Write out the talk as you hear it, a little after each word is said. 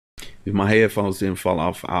If my headphones didn't fall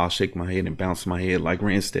off, I'll shake my head and bounce my head like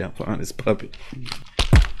Ren Step on his puppet.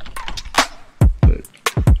 But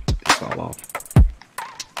it fall off.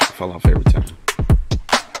 It fall off every time.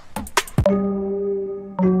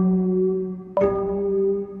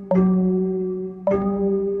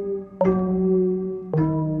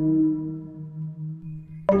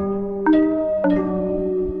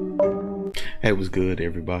 Hey, what's good,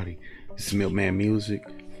 everybody? This is Milkman Music.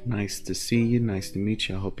 Nice to see you. Nice to meet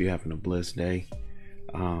you. I hope you're having a blessed day.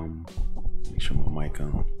 Make sure my mic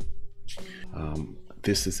on.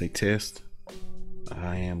 This is a test.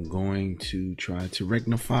 I am going to try to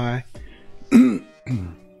rectify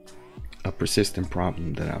a persistent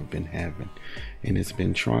problem that I've been having, and it's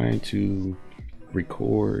been trying to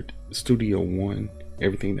record Studio One,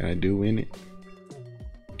 everything that I do in it,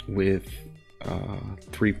 with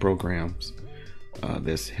 3 programs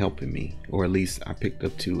that's helping me, or at least I picked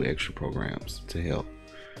up 2 extra programs to help.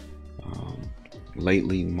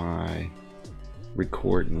 Lately my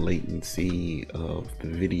recording latency of the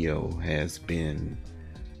video has been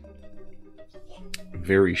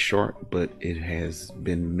very short, but it has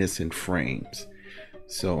been missing frames,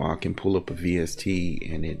 so I can pull up a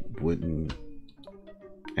VST and it wouldn't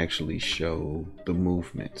actually show the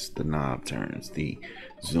movements, the knob turns, the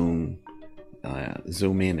zoom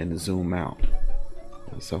in and the zoom out.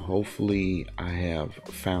 So hopefully I have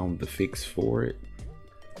found the fix for it,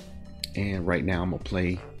 and right now I'm gonna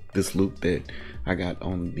play this loop that I got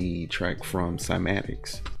on the track from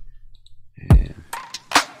Cymatics.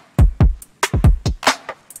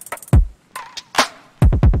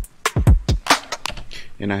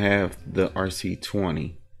 And I have the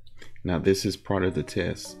RC20. Now this is part of the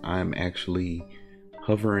test. I'm actually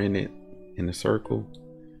hovering it in a circle,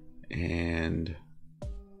 and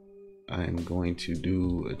I'm going to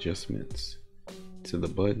do adjustments to the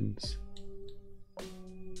buttons.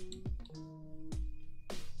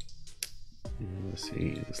 And let's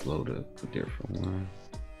see, let's load up a different one.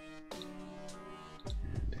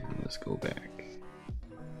 And then let's go back,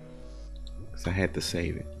 because I had to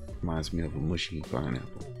save it. Reminds me of a mushy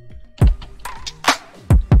pineapple.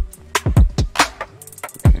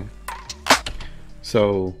 Okay.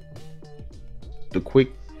 So the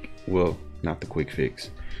quick, well, not the quick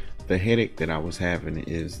fix. The headache that I was having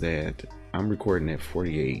is that I'm recording at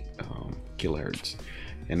 48 kilohertz,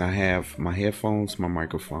 and I have my headphones, my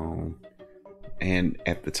microphone, and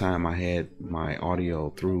at the time I had my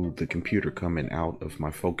audio through the computer coming out of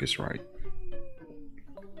my Focusrite.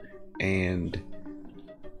 And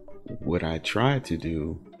what I tried to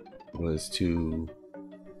do was to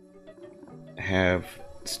have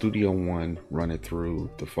Studio One run it through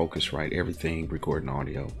the Focusrite, everything recording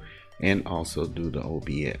audio, and also do the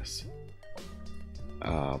OBS.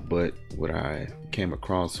 But what I came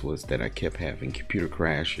across was that I kept having computer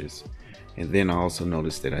crashes, and then I also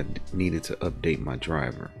noticed that I needed to update my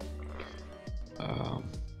driver.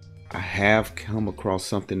 I have come across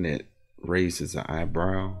something that raises an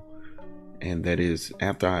eyebrow, and that is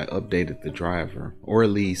after I updated the driver, or at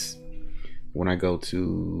least when I go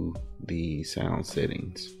to the sound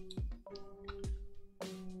settings,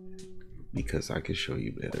 because I can show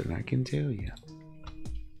you better than I can tell you.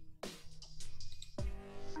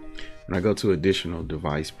 When I go to additional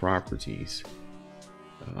device properties,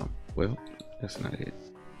 well, that's not it.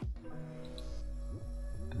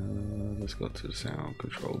 Let's go to the sound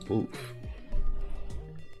control booth.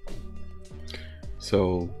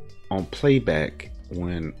 So on playback,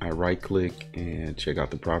 when I right click and check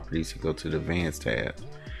out the properties and go to the advanced tab,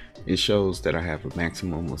 it shows that I have a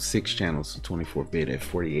maximum of 6 channels to 24-bit at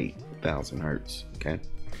 48,000 hertz. Okay,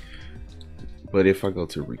 but if I go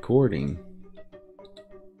to recording,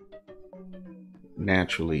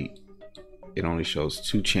 naturally it only shows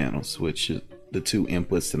 2 channels, which is the 2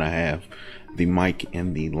 inputs that I have, the mic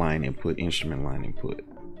and the line input, instrument line input.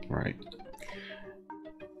 Right,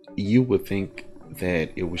 you would think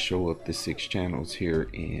that it would show up the 6 channels here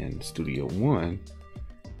in Studio One,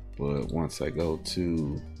 but once I go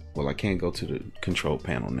to, well, I can't go to the control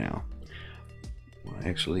panel now. Well,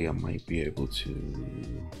 actually I might be able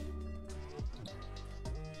to,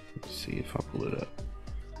 let's see if I pull it up.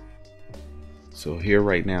 So here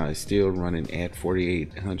right now it's still running at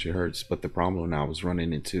 4800 hertz, but the problem I was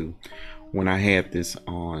running into when I had this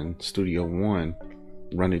on Studio One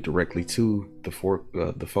running directly to the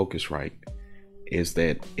Focusrite is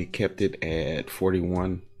that it kept it at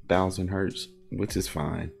 41,000 hertz, which is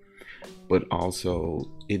fine, but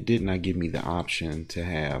also it did not give me the option to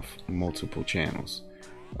have multiple channels,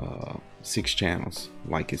 6 channels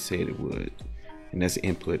like it said it would, and that's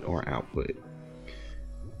input or output.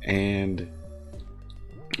 And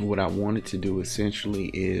what I wanted to do essentially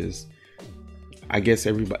is, I guess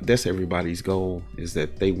that's everybody's goal, is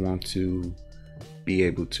that they want to be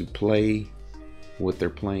able to play what they're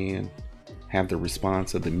playing, have the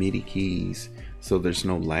response of the MIDI keys, so there's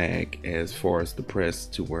no lag as far as the press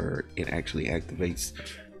to where it actually activates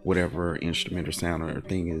whatever instrument or sound or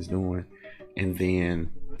thing is doing, and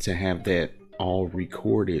then to have that all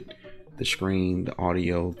recorded, the screen, the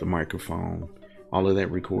audio, the microphone, all of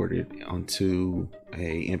that recorded onto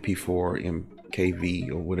a MP4,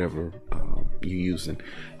 MKV, or whatever you're using.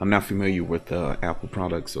 I'm not familiar with the Apple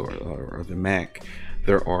products or the Mac.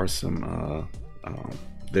 There are some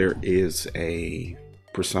there is a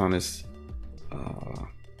Personas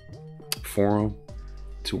forum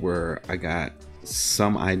to where I got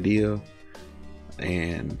some idea,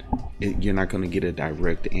 and you're not going to get a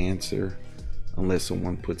direct answer unless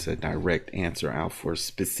someone puts a direct answer out for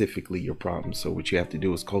specifically your problem. So what you have to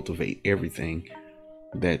do is cultivate everything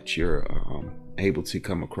that you're able to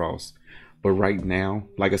come across. But right now,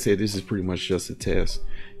 like I said, this is pretty much just a test.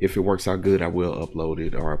 If it works out good, I will upload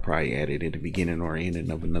it, or I'll probably add it in the beginning or ending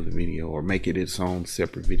of another video, or make it its own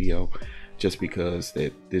separate video, just because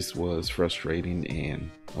that this was frustrating. And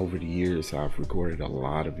over the years, I've recorded a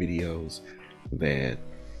lot of videos that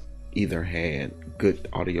either had good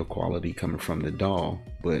audio quality coming from the DAW,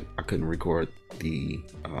 but I couldn't record the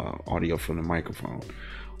audio from the microphone,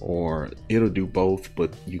 or it'll do both,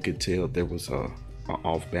 but you could tell there was a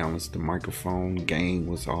off balance. The microphone gain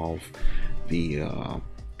was off.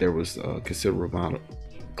 There was a considerable amount of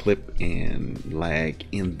clip and lag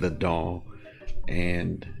in the DAW.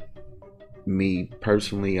 And me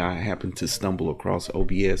personally, I happened to stumble across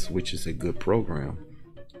OBS, which is a good program,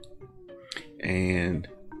 and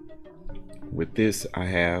with this I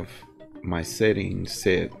have my settings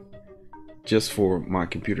set just for my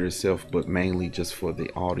computer itself, but mainly just for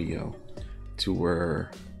the audio, to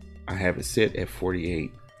where I have it set at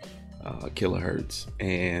 48 kilohertz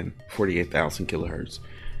and 48,000 kilohertz,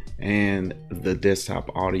 and the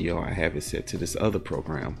desktop audio I have it set to this other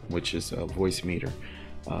program, which is a VoiceMeter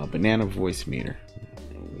Banana VoiceMeter,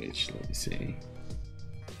 which, let me see,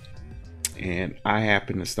 and I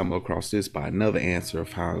happened to stumble across this by another answer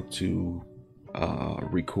of how to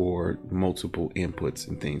record multiple inputs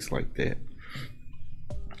and things like that.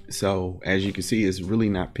 So as you can see, it's really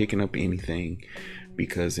not picking up anything,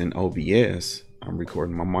 because in OBS I'm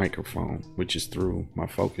recording my microphone, which is through my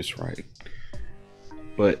Focusrite.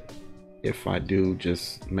 But if I do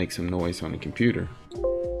just make some noise on the computer,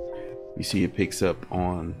 you see it picks up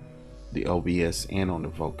on the OBS and on the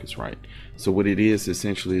Focusrite. So what it is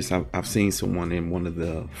essentially is, I've seen someone in one of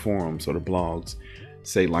the forums or the blogs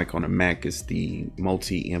say, like on a Mac, it's the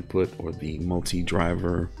multi-input or the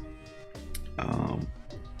multi-driver,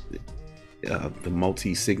 the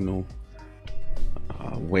multi-signal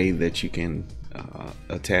way that you can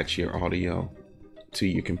attach your audio to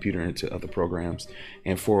your computer and to other programs.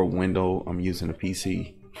 And for a Windows, I'm using a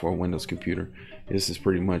PC for a Windows computer, this is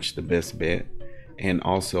pretty much the best bet. And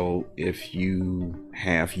also, if you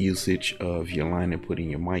have usage of your line input and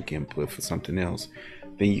your mic input for something else,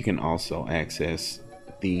 then you can also access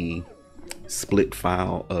the split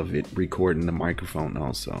file of it recording the microphone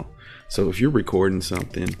also. So if you're recording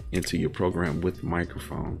something into your program with the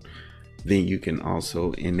microphone, then you can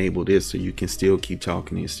also enable this so you can still keep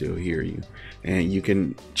talking and still hear you. And you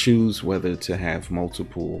can choose whether to have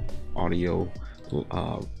multiple audio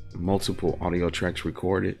tracks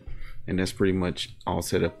recorded, and that's pretty much all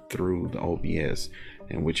set up through the OBS.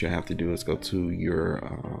 And what you have to do is go to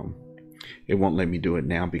your it won't let me do it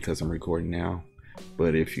now because I'm recording now,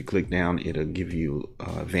 but if you click down, it'll give you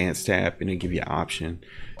advanced tab, and it'll give you an option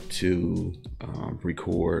to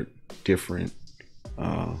record different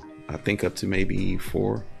I think up to maybe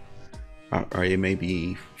 4 or it may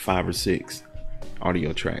be 5 or 6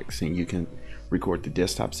 audio tracks, and you can record the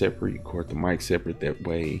desktop separate, record the mic separate. That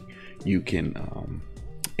way you can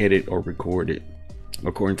edit or record it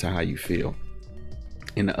according to how you feel.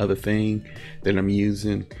 And the other thing that I'm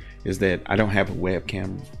using is that I don't have a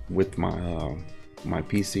webcam with my my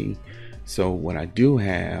PC, so what I do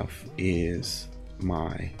have is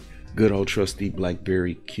my good old trusty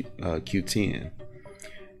BlackBerry Q10.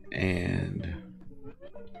 And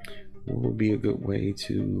what would be a good way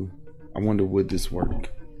to, I wonder, would this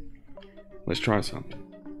work? Let's try something.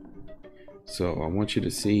 So I want you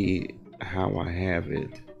to see how I have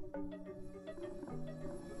it.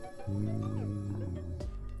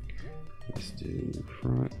 Let's do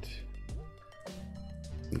front.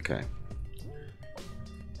 Okay.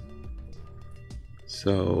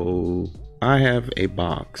 So I have a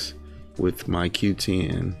box with my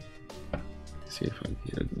Q10. See if I can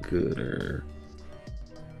get a gooder.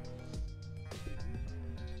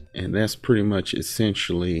 and that's pretty much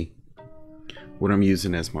essentially what I'm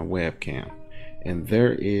using as my webcam. And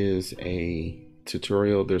there is a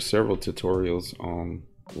tutorial, there's several tutorials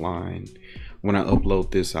online. When I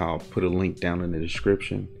upload this, I'll put a link down in the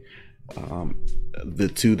description. The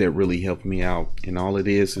two that really helped me out, and all it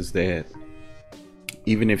is that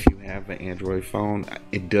even if you have an Android phone,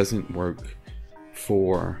 it doesn't work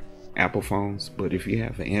for Apple phones, but if you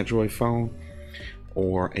have an Android phone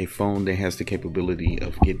or a phone that has the capability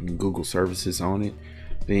of getting Google services on it,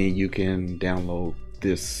 then you can download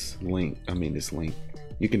this link.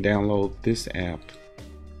 You can download this app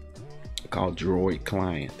called Droid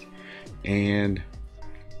Client. And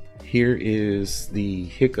here is the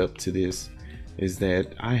hiccup to this, is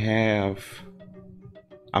that I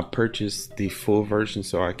purchased the full version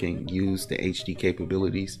so I can use the HD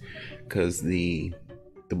capabilities, because the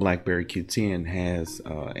BlackBerry Q10 has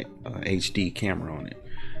a HD camera on it,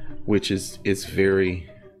 which is very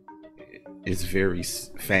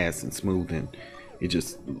fast and smooth, and it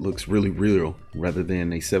just looks really real, rather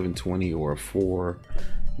than a 720 or a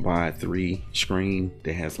 4:3 screen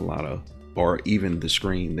that has a lot of, or even the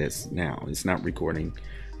screen that's now, it's not recording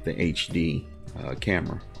the HD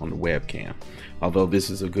camera on the webcam. Although this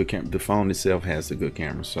is a good camera, the phone itself has a good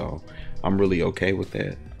camera, so I'm really okay with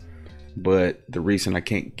that. But the reason I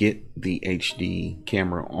can't get the HD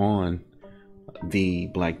camera on the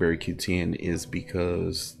BlackBerry Q10 is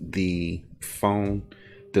because the phone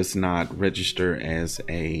does not register as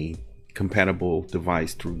a compatible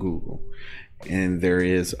device through Google. And there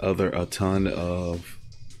is a ton of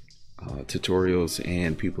tutorials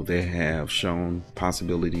and people that have shown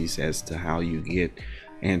possibilities as to how you get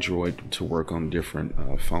Android to work on different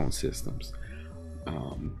phone systems.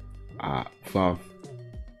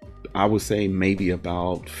 I would say maybe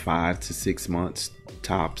about 5 to 6 months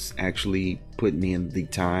tops, actually putting in the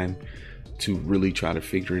time to really try to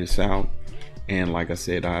figure this out. And like I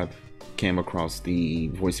said, I've came across the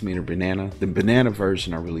VoiceMeter Banana. The Banana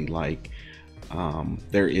version I really like.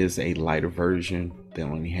 There is a lighter version that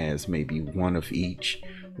only has maybe one of each,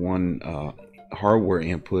 one hardware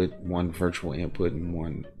input, one virtual input, and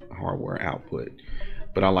one hardware output.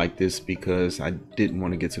 But I like this because I didn't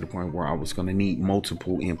want to get to the point where I was going to need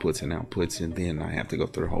multiple inputs and outputs, and then I have to go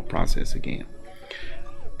through the whole process again.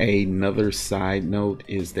 Another side note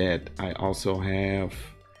is that I also have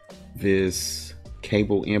this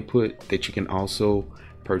cable input that you can also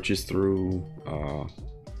purchase through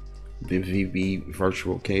the VB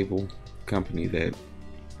virtual cable company that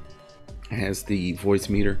has the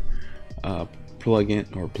VoiceMeter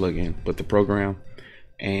plugin, but the program.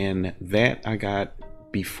 And that I got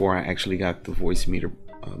before I actually got the VoiceMeter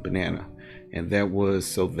Banana, and that was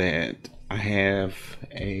so that I have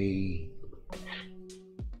a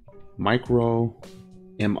micro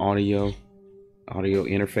M audio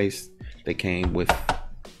interface that came with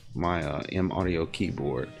my M audio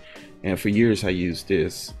keyboard, and for years I used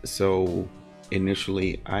this. So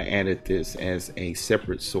initially I added this as a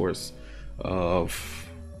separate source of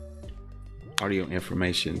audio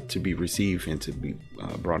information to be received and to be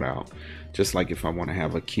brought out, just like if I want to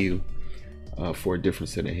have a cue for a different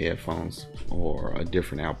set of headphones or a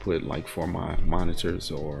different output, like for my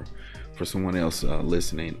monitors or for someone else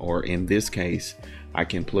listening. Or in this case, I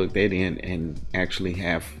can plug that in and actually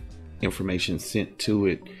have information sent to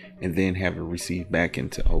it and then have it received back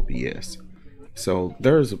into OBS. So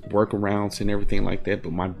there's workarounds and everything like that,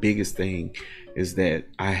 but my biggest thing is that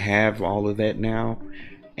I have all of that now.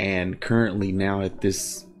 And currently now at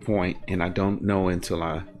this point, and I don't know until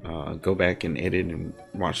I go back and edit and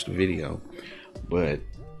watch the video, but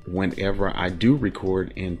whenever I do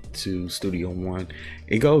record into Studio One,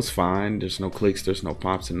 it goes fine. There's no clicks, there's no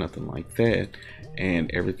pops and nothing like that, and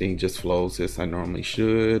everything just flows as I normally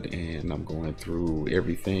should. And I'm going through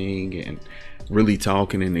everything and really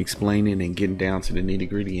talking and explaining and getting down to the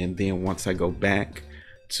nitty-gritty. And then once I go back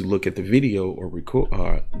to look at the video or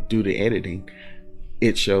record do the editing,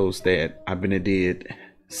 it shows that I've been did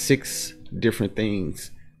 6 different things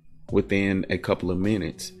within a couple of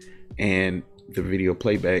minutes, and the video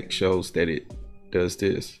playback shows that it does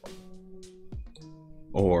this,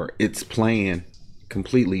 or it's playing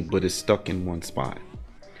completely but it's stuck in one spot.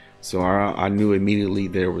 So I knew immediately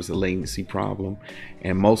there was a latency problem.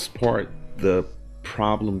 And most part, the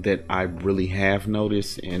problem that I really have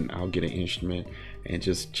noticed, and I'll get an instrument and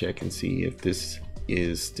just check and see if this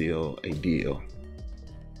is still a deal.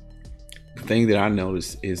 The thing that I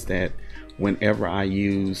noticed is that whenever I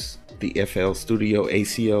use the FL Studio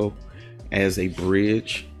ACO as a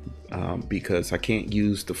bridge, because I can't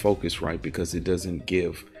use the Focusrite because it doesn't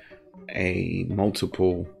give a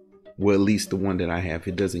multiple well, at least the one that I have,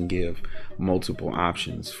 it doesn't give multiple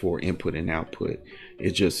options for input and output.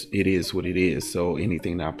 It is what it is. So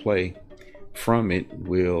anything that I play from it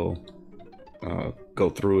will go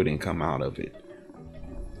through it and come out of it.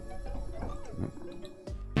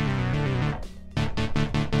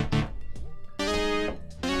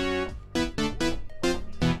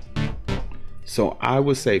 So I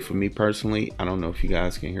would say, for me personally, I don't know if you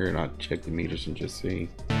guys can hear it. I'll check the meters and just see.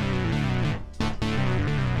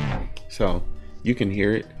 So you can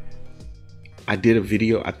hear it. I did a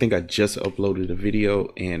video. I think I just uploaded a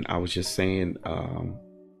video, and I was just saying,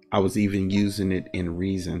 I was even using it in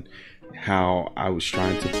Reason, how I was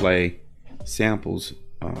trying to play samples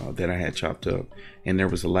that I had chopped up, and there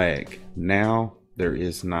was a lag. Now there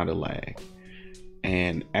is not a lag,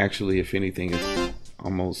 and actually, if anything, it's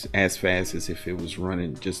almost as fast as if it was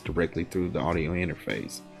running just directly through the audio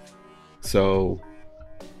interface. So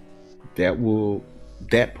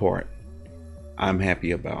that part I'm happy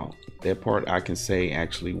about. That part I can say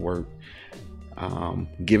actually worked.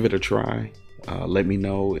 Give it a try. Let me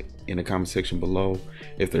know in the comment section below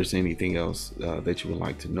if there's anything else that you would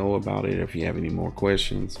like to know about it, if you have any more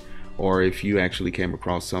questions, or if you actually came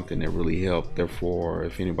across something that really helped. Therefore,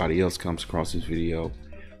 if anybody else comes across this video,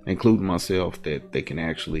 including myself, that they can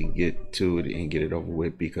actually get to it and get it over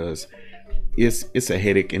with, because it's a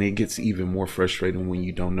headache, and it gets even more frustrating when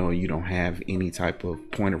you don't know, you don't have any type of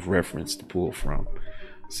point of reference to pull from.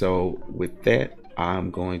 So with that, I'm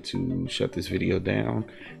going to shut this video down,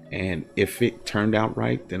 and if it turned out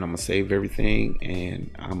right, then I'm gonna save everything, and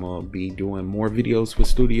I'm gonna be doing more videos with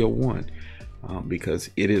Studio One, because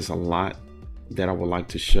it is a lot that I would like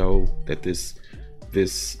to show that this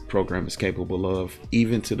program is capable of,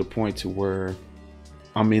 even to the point to where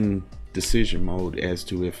I'm in decision mode as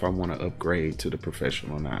to if I want to upgrade to the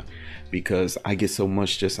professional or not, because I get so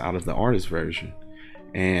much just out of the artist version,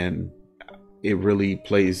 and it really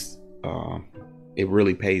pays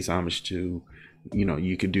homage to, you know,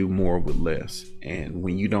 you could do more with less. And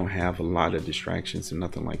when you don't have a lot of distractions and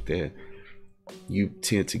nothing like that, you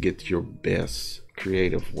tend to get your best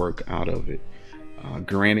creative work out of it.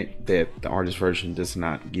 Granted that the artist version does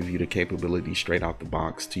not give you the capability straight out the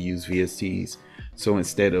box to use VSTs, so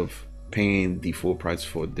instead of paying the full price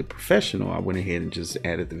for the professional, I went ahead and just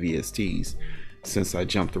added the VSTs, since I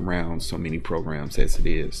jumped around so many programs as it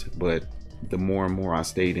is. But the more and more I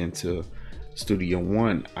stayed into Studio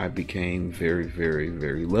One, I became very, very,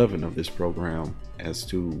 very loving of this program as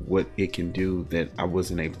to what it can do that I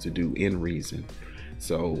wasn't able to do in Reason.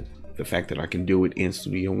 So the fact that I can do it in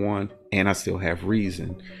Studio One and I still have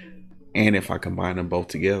Reason, and if I combine them both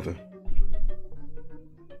together,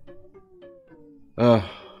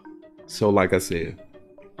 so like I said,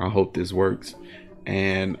 I hope this works,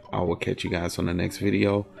 and I will catch you guys on the next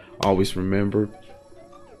video. Always remember,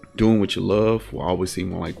 doing what you love will always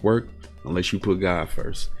seem like work unless you put God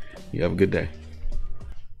first. You have a good day.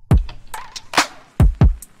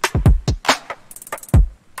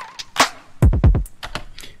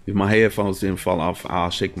 If my headphones didn't fall off, I'll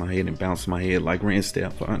shake my head and bounce my head like Ren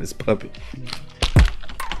Stamp behind his puppet.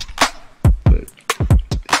 But it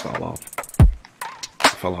fell off.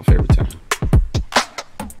 It fell off every time.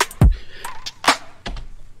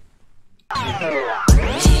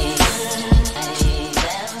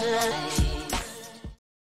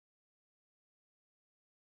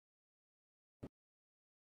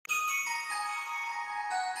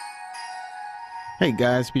 Hey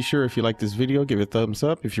guys, be sure, if you like this video, give it a thumbs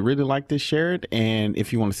up. If you really like this, share it. And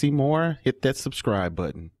if you want to see more, hit that subscribe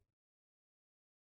button.